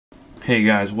Hey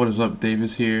guys, what is up?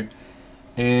 Davis here,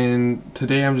 and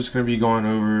today I'm just going to be going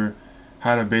over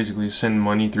how to basically send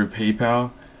money through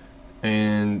PayPal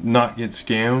and not get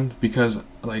scammed, because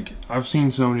like I've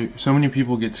seen so many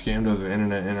people get scammed over the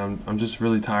internet, and I'm just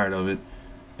really tired of it,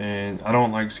 and I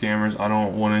don't like scammers. I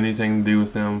don't want anything to do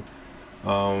with them.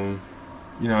 So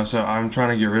I'm trying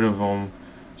to get rid of them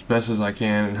as best as I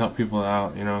can and help people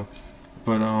out,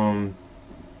 but I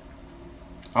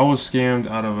was scammed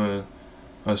out of a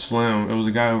Slim. It was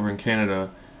a guy over in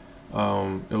Canada.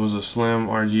 It was a Slim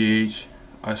RGH.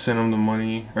 I sent him the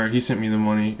money, or he sent me the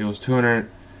money. It was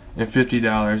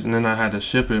 $250, and then I had to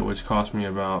ship it, which cost me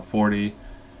about $40.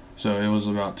 So it was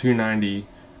about $290.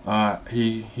 I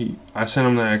sent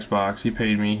him the Xbox. He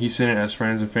paid me. He sent it as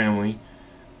friends and family,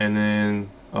 and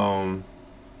then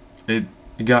it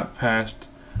got past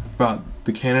about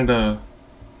the Canada.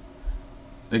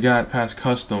 It got past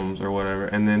customs or whatever,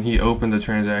 and then he opened the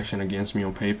transaction against me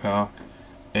on PayPal,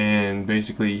 and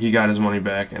basically he got his money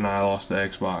back, and I lost the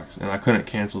Xbox, and I couldn't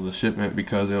cancel the shipment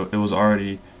because it was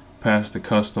already past the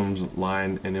customs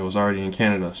line, and it was already in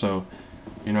Canada. So,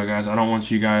 guys, I don't want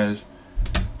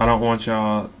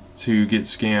y'all to get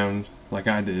scammed like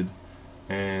I did.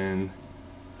 And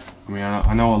I mean,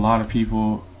 I know a lot of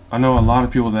people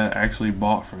that actually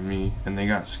bought from me, and they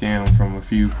got scammed from a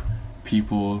few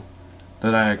people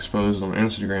that I exposed on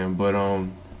Instagram. But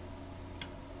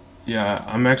yeah,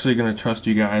 I'm actually gonna trust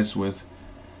you guys with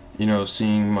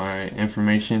seeing my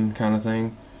information, kind of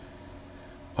thing.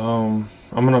 I'm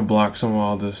gonna block some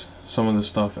of this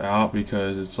stuff out,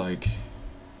 because it's like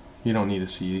you don't need to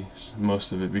see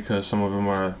most of it, because some of them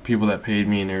are people that paid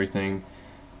me and everything.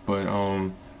 But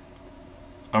I'm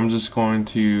gonna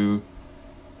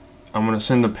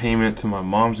send the payment to my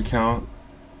mom's account,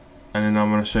 and then I'm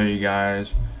gonna show you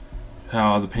guys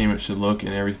how the payment should look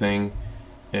and everything.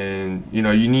 And you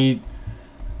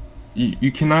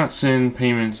cannot send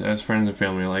payments as friends and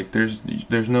family. Like there's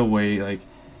no way. Like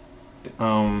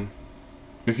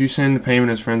if you send the payment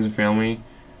as friends and family,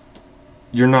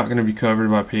 you're not going to be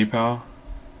covered by PayPal.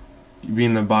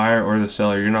 Being the buyer or the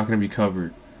seller, you're not going to be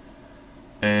covered.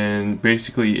 And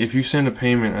basically, if you send a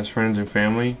payment as friends and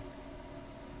family,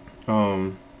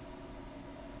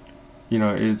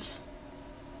 it's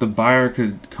the buyer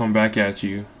could come back at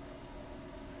you.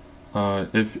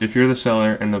 If you're the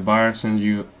seller and the buyer sends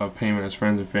you a payment as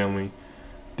friends and family,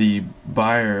 the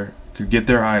buyer could get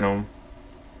their item,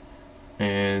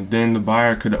 and then the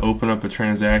buyer could open up a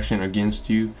transaction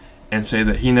against you and say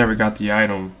that he never got the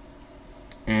item.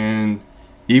 And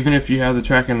even if you have the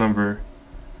tracking number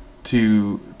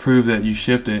to prove that you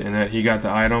shipped it and that he got the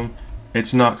item,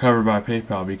 it's not covered by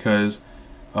PayPal, because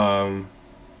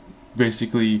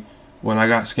basically, when I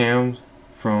got scammed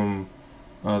from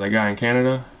the guy in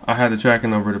Canada, I had the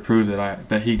tracking number to prove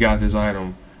that he got his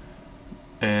item,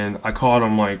 and I called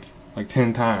him like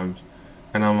 10 times,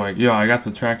 and I'm like, yo, I got the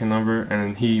tracking number,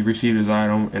 and he received his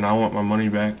item, and I want my money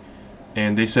back.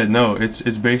 And they said no, it's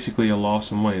basically a loss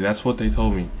of money. That's what they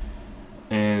told me.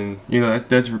 And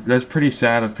that's pretty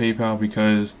sad of PayPal,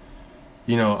 because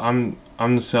I'm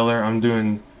the seller. I'm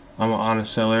an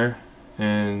honest seller,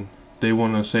 and they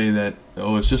want to say that,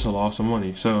 oh, it's just a loss of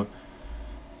money. So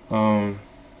I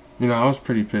was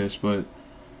pretty pissed, but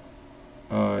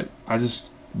I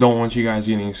just don't want you guys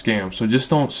getting scammed. So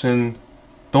just don't send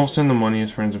the money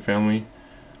as friends and family.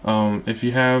 If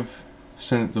you have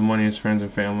sent the money as friends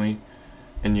and family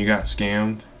and you got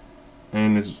scammed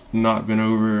and it's not been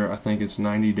over, I think it's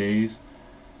 90 days,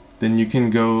 then you can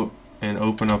go and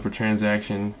open up a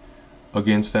transaction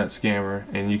against that scammer,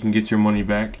 and you can get your money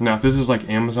back. Now, if this is like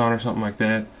Amazon or something like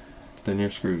that, then you're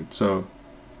screwed. So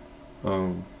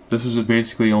this is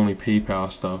basically only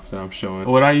PayPal stuff that I'm showing.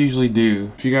 What I usually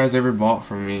do, if you guys ever bought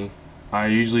from me, I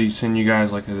usually send you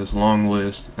guys like this long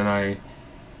list, and I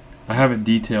have it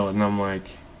detailed, and I'm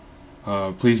like,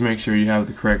 please make sure you have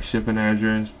the correct shipping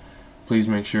address, please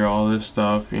make sure all this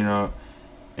stuff,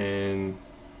 and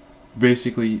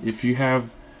basically, if you have,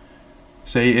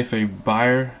 say if a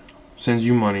buyer sends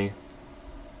you money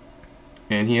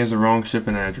and he has the wrong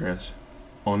shipping address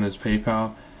on his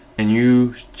PayPal, and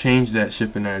you change that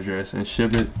shipping address and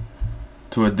ship it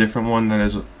to a different one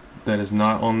that is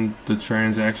not on the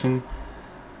transaction,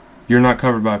 you're not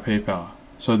covered by PayPal.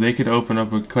 So they could open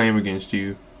up a claim against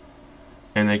you,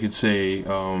 and they could say,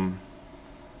 I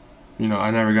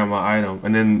never got my item.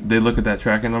 And then they look at that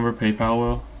tracking number.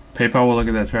 PayPal will look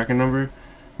at that tracking number,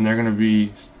 and they're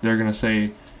gonna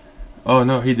say, oh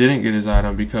no, he didn't get his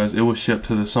item because it was shipped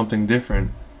to something different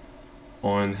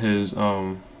on his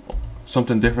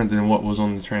something different than what was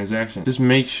on the transaction. Just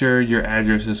make sure your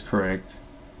address is correct,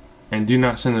 and do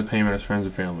not send the payment as friends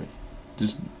and family.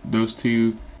 just those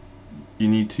two, you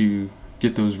need to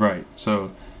get those right.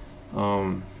 So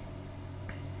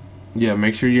yeah,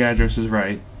 make sure your address is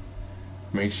right.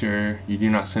 Make sure you do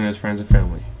not send as friends and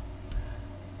family.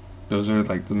 Those are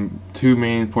like the two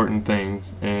main important things.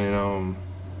 And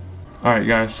alright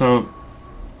guys, so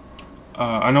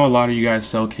I know a lot of you guys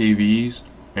sell KVs,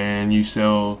 and you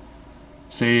sell,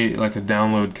 say, like a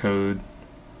download code,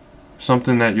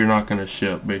 something that you're not going to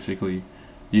ship. Basically,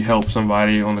 you help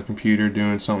somebody on the computer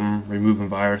doing something, removing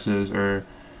viruses, or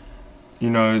you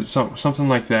know, something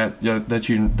like that, that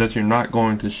you're not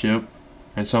going to ship,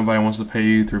 and somebody wants to pay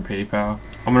you through PayPal.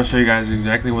 I'm going to show you guys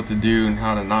exactly what to do and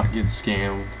how to not get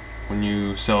scammed when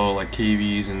you sell like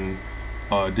KVs and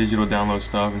digital download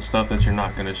stuff and stuff that you're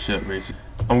not going to ship. Basically,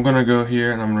 I'm going to go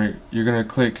here and you're going to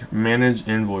click manage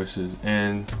invoices.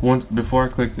 And before I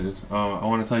click this, I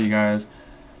want to tell you guys,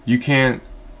 you can't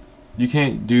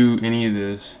do any of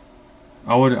this.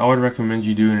 I would recommend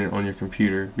you doing it on your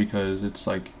computer, because it's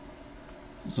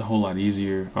a whole lot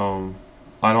easier.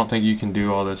 I don't think you can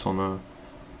do all this on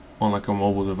like a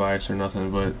mobile device or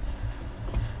nothing, but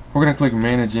we're gonna click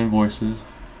manage invoices,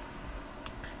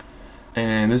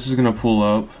 and this is gonna pull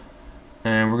up,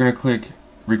 and we're gonna click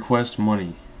request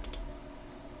money,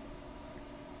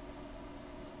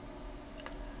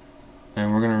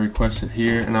 and we're gonna request it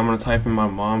here, and I'm gonna type in my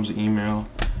mom's email.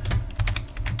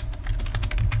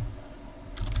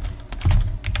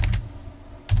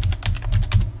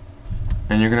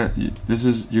 And you're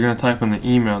gonna type in the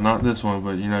email, not this one,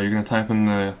 but you're gonna type in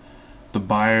the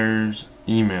buyer's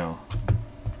email,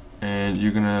 and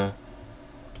you're gonna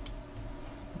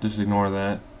just ignore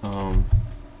that,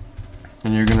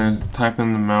 and you're gonna type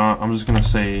in the amount. I'm just gonna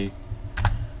say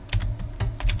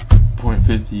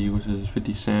 0.50, which is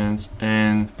 50 cents.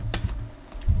 And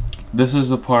this is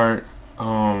the part,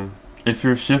 if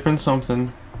you're shipping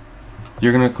something,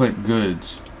 you're gonna click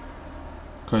goods,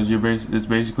 because it's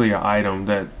basically an item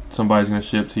that somebody's gonna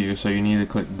ship to you, so you need to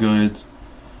click goods.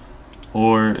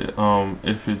 Or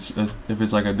if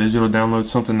it's like a digital download,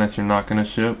 something that you're not gonna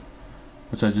ship,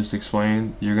 which I just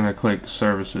explained, you're gonna click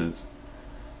services.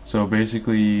 So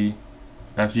basically,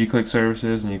 after you click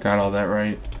services and you got all that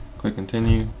right, click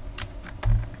continue.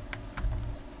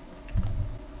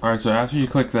 Alright, so after you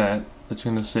click that, it's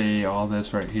gonna say all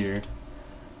this right here,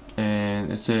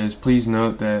 and it says please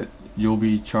note that you'll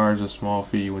be charged a small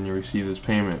fee when you receive this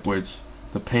payment, which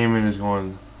the payment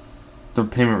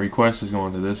request is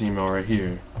going to this email right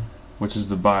here, which is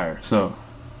the buyer. So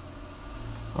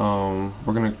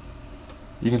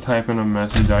you can type in a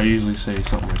message. I usually say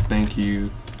something like thank you,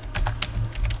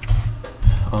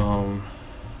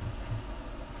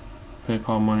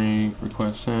 PayPal money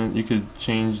request sent. You could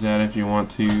change that if you want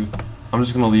to. I'm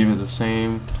just gonna leave it the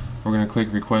same. We're gonna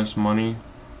click request money,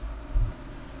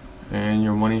 and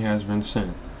your money has been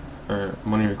sent, or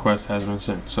money request has been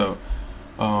sent. So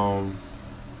I'm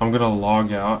gonna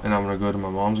log out, and I'm gonna go to my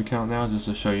mom's account now, just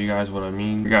to show you guys what I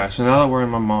mean. Guys, so now that we're in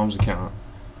my mom's account,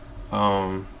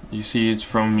 you see it's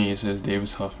from me. It says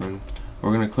Davis Huffman.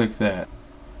 We're gonna click that,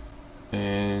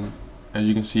 and as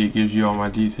you can see, it gives you all my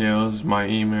details, my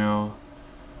email,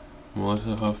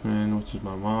 Melissa Huffman, which is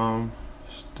my mom,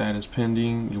 status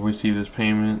pending, you receive this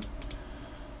payment,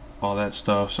 all that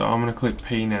stuff. So I'm gonna click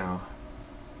pay now.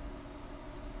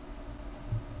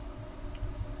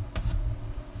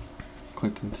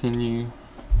 Click continue.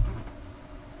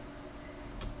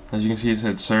 As you can see, it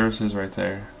said services right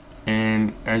there,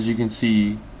 and as you can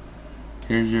see,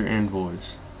 here's your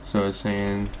invoice. So it's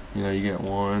saying, you get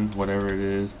one, whatever it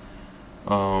is.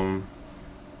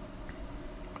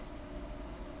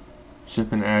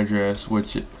 Shipping address,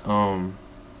 which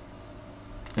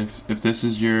if this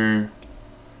is you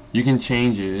can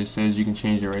change it. It says you can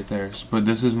change it right there, but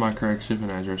this is my correct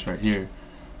shipping address right here.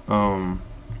 And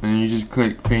you just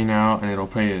click pay now, and it'll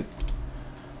pay it.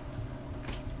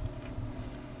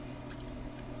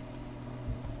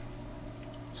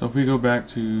 So if we go back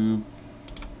to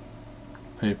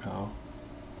PayPal,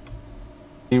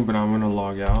 but I'm gonna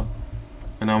log out,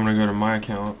 and I'm gonna go to my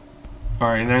account.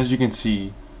 Alright, and as you can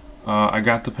see, I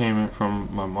got the payment from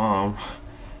my mom,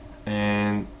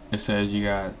 and it says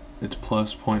it's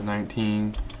plus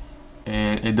 0.19,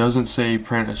 and it doesn't say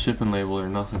print a shipping label or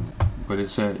nothing, but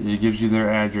it gives you their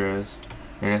address,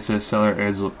 and it says seller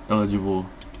eligible,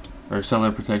 or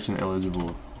seller protection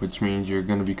eligible, which means you're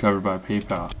going to be covered by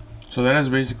PayPal. So that is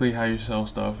basically how you sell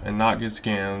stuff and not get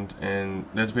scammed, and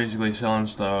that's basically selling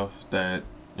stuff that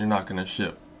you're not going to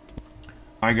ship.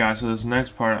 Alright guys, so this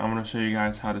next part, I'm going to show you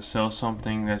guys how to sell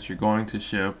something that you're going to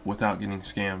ship without getting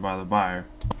scammed by the buyer.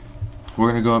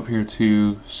 We're going to go up here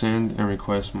to send and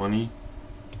request money.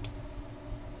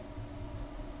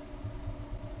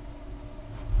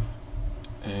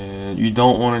 you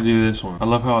don't want to do this one. I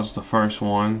love how it's the first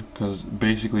one, because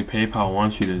basically PayPal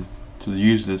wants you to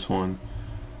use this one.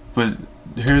 But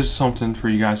here's something for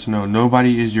you guys to know.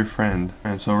 Nobody is your friend,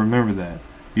 and so remember that.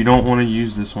 You don't want to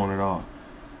use this one at all.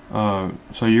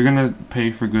 So you're gonna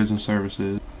pay for goods and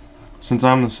services. Since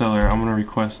I'm the seller, I'm gonna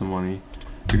request the money.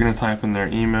 You're gonna type in their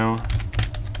email.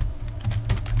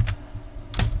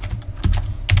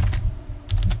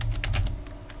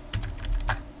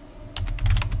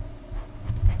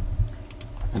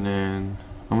 And then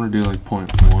I'm gonna do like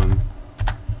 0.1.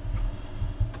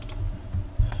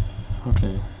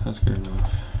 Okay, that's good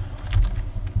enough.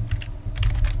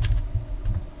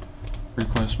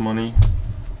 Request money.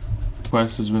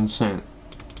 Request has been sent.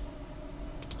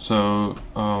 So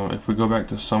if we go back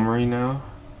to summary now,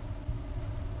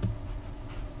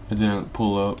 it didn't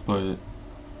pull up, but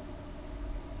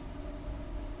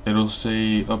it'll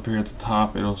say up here at the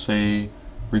top, it'll say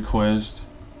request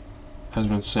has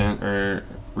been sent, or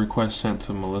request sent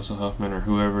to Melissa Huffman, or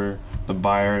whoever the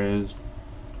buyer is.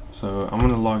 So I'm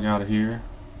gonna log out of here.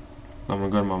 I'm gonna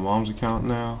go to my mom's account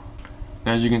now.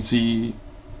 As you can see,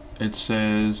 it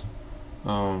says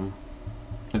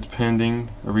it's pending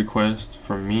a request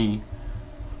from me,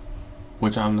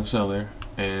 which I'm the seller,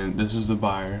 and this is the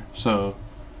buyer. So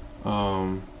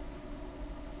I'm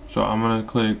gonna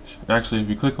click. Actually, if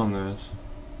you click on this,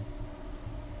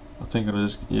 I think it'll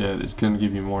just, yeah, it's gonna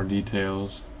give you more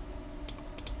details.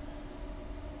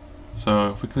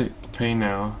 So if we click pay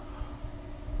now,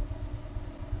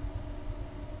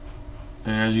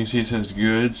 and as you can see, it says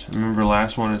goods. Remember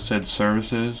last one it said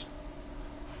services.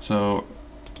 So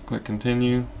click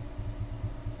continue.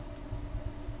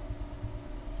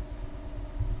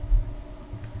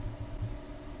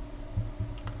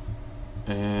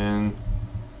 And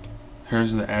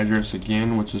here's the address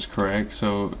again, which is correct.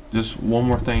 So just one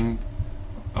more thing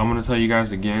I'm going to tell you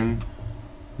guys again.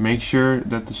 Make sure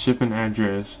that the shipping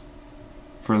address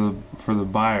for the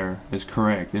buyer is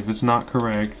correct. If it's not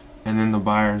correct, and then the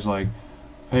buyer's like,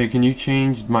 hey, can you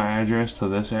change my address to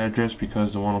this address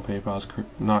because the one on PayPal is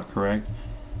not correct,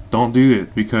 don't do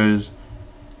it, because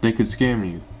they could scam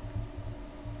you.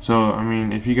 So I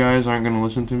mean, if you guys aren't going to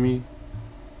listen to me,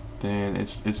 then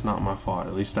it's not my fault.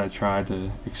 At least I tried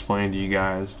to explain to you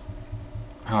guys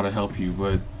how to help you,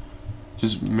 but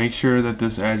just make sure that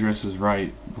this address is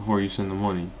right before you send the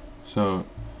money. So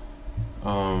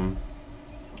I'm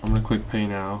gonna click pay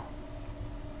now,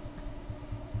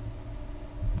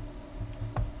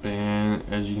 and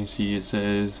as you can see, it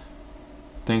says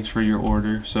thanks for your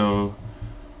order. So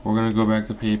we're gonna go back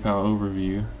to PayPal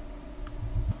overview,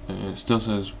 and it still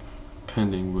says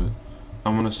pending, but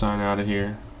I'm gonna sign out of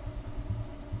here.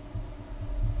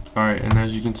 Alright, and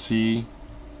as you can see,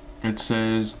 it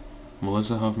says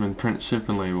Melissa Huffman print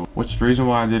shipping label. Which the reason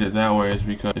why I did it that way is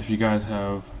because if you guys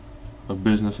have a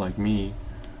business like me,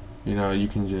 you know, you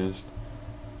can just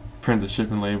print the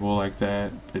shipping label like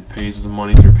that. It pays the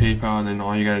money through PayPal, and then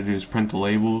all you gotta do is print the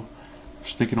label,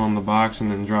 stick it on the box, and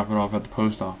then drop it off at the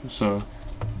post office. So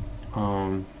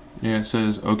yeah, it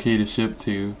says okay to ship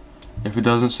to. If it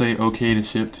doesn't say okay to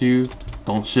ship to,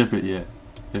 don't ship it yet.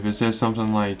 If it says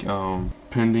something like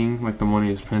pending, like the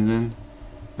money is pending,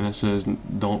 and it says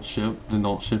don't ship, then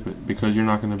don't ship it, because you're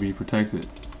not going to be protected.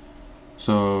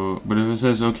 So, but if it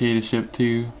says okay to ship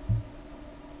to,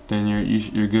 then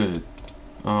you're good.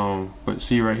 But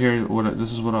see right here,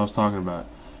 this is what I was talking about.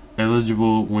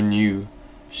 Eligible when you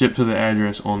ship to the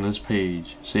address on this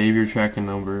page. Save your tracking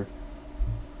number.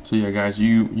 So yeah, guys,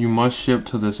 you must ship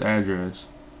to this address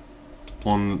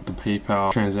on the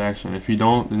PayPal transaction. If you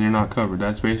don't, then you're not covered.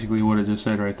 That's basically what it just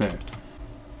said right there.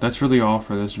 That's really all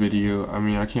for this video. I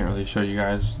mean, I can't really show you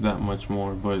guys that much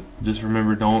more, but just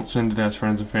remember, don't send it as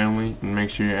friends and family, and make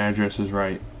sure your address is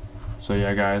right. So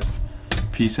yeah, guys,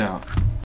 peace out.